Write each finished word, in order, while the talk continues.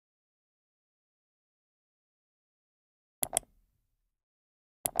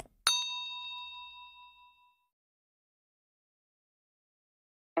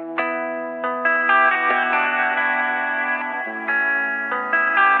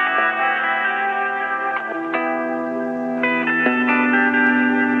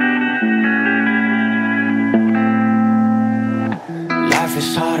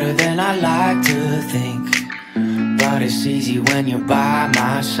I like to think, but it's easy when you're by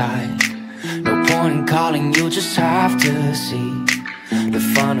my side. No point in calling, you just have to see the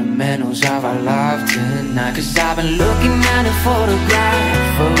fundamentals of our love tonight. Cause I've been looking at a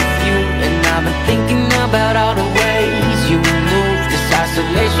photograph of you, and I've been thinking about all the ways you move. This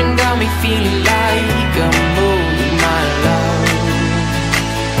isolation got me feeling like a mood, my love.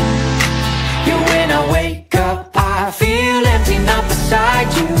 Yeah, when I wake up, I feel empty, not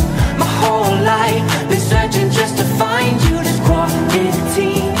beside you. My whole life been searching just to find you. This quality,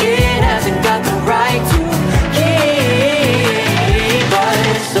 it hasn't got the right to keep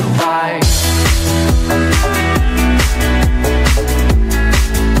us apart.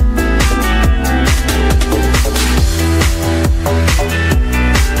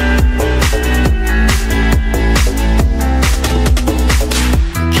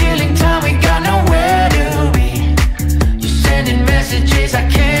 Killing time, we got nowhere to be. You're sending messages I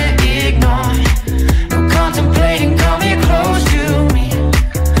can't ignore. No contemplating, come here close to me.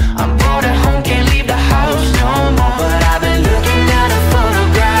 I'm bored at home, can't leave the house no more. But I've been looking at a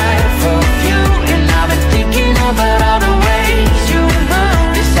photograph of you, and I've been thinking about all the ways you move.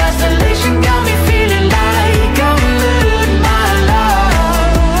 This isolation got me feeling like I'm losing my love.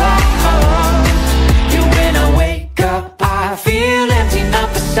 Yeah, when I wake up, I feel empty, not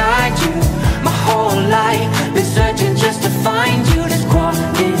beside you. My whole life been searching just to find you. This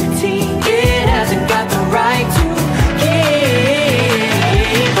quality, it hasn't got the right to keep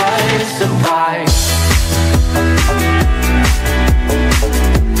us apart.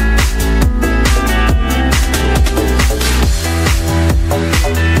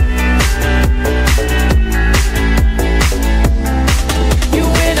 Yeah,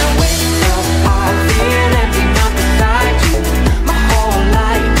 when I wake up, I feel empty, not beside you. My whole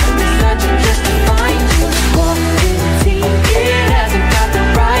life been searching just to find you. This quality, it hasn't got the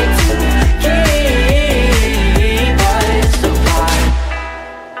right to keep us apart.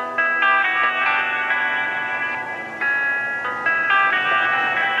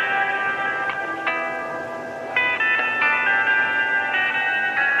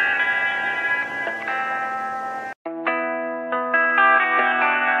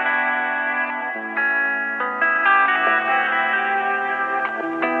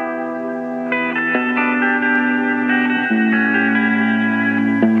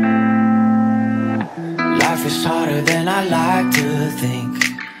 Life is harder than I like to think,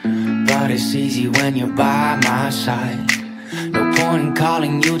 but it's easy when you're by my side. No point in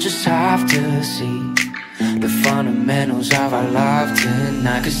calling, you just have to see the fundamentals of our love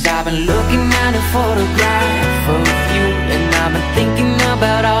tonight. Cause I've been looking at a photograph of you, and I've been thinking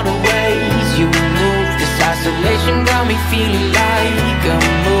about all the ways you move. This isolation got me feeling like a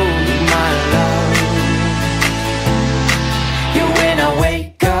mood, my love. Yeah, when I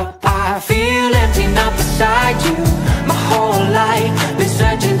wake up, I feel empty, not beside you. My whole life been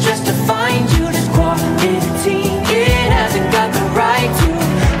searching just to find you. This quality, it hasn't got the right to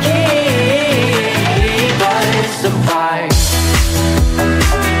keep us apart.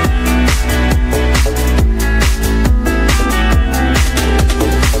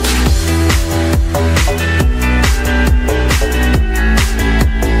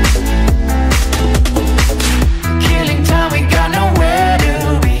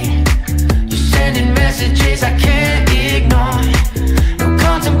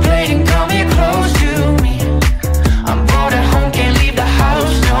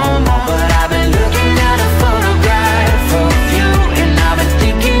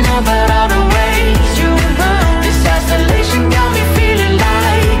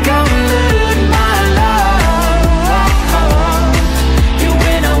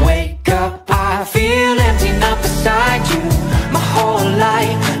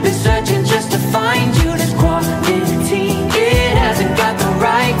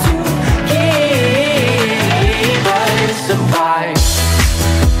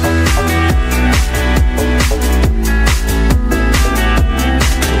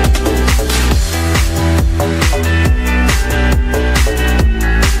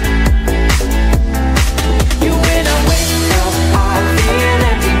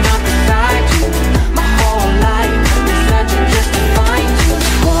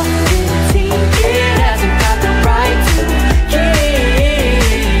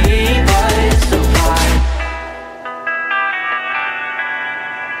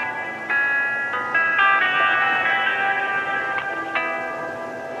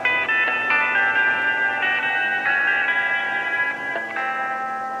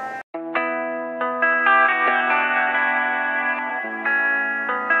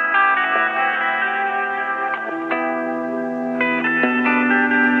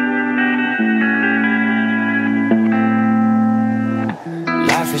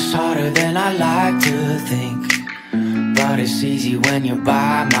 Life is harder than I like to think, but it's easy when you're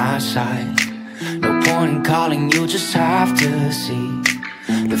by my side. No point in calling, you just have to see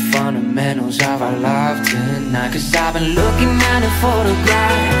the fundamentals of our love tonight. Cause I've been looking at a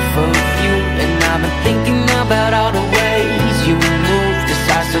photograph of you, and I've been thinking about all the ways you move. This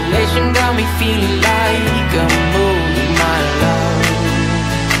isolation got me feeling like a mood, my love.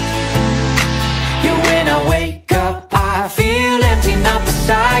 Yeah, when I wake up, I feel empty, not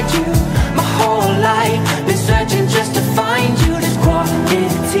beside you. My whole life been searching just to find you. This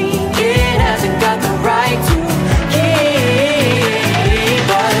quarantine, it hasn't got the right to keep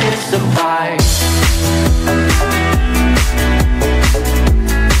us apart.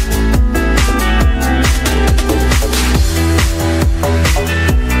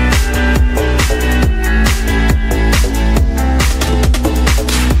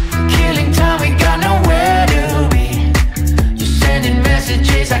 Killing time, we got nowhere to be. You're sending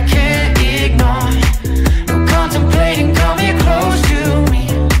messages I can't ignore. No contemplating, come here close to me.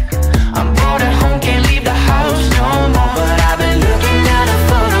 I'm bored at home, can't leave the house no more. But I've been looking at a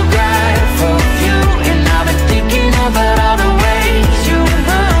photograph of you, and I've been thinking about all the ways you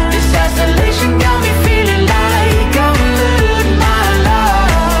move. This isolation got me feeling like I'm losing my love.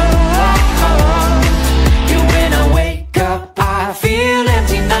 Yeah, when I wake up, I feel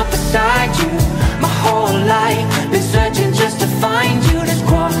empty, not beside you. My whole life been searching just to find you. This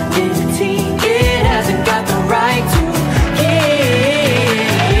quarantine, it hasn't got the right to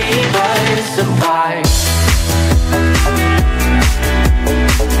keep us apart.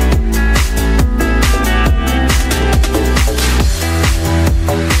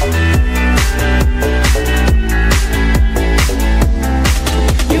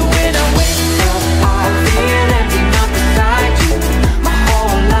 Yeah, when I wake up, I feel empty, not beside you. My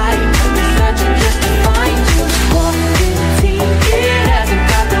whole life been searching just to find you. This quarantine, it hasn't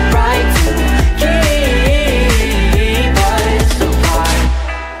got the right to keep us apart.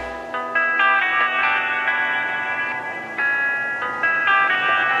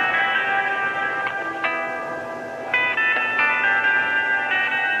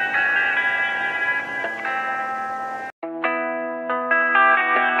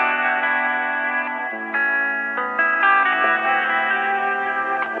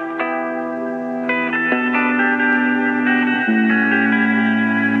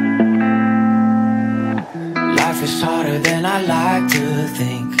 Life is harder than I like to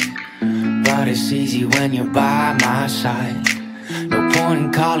think, but it's easy when you're by my side. No point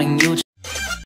in calling, you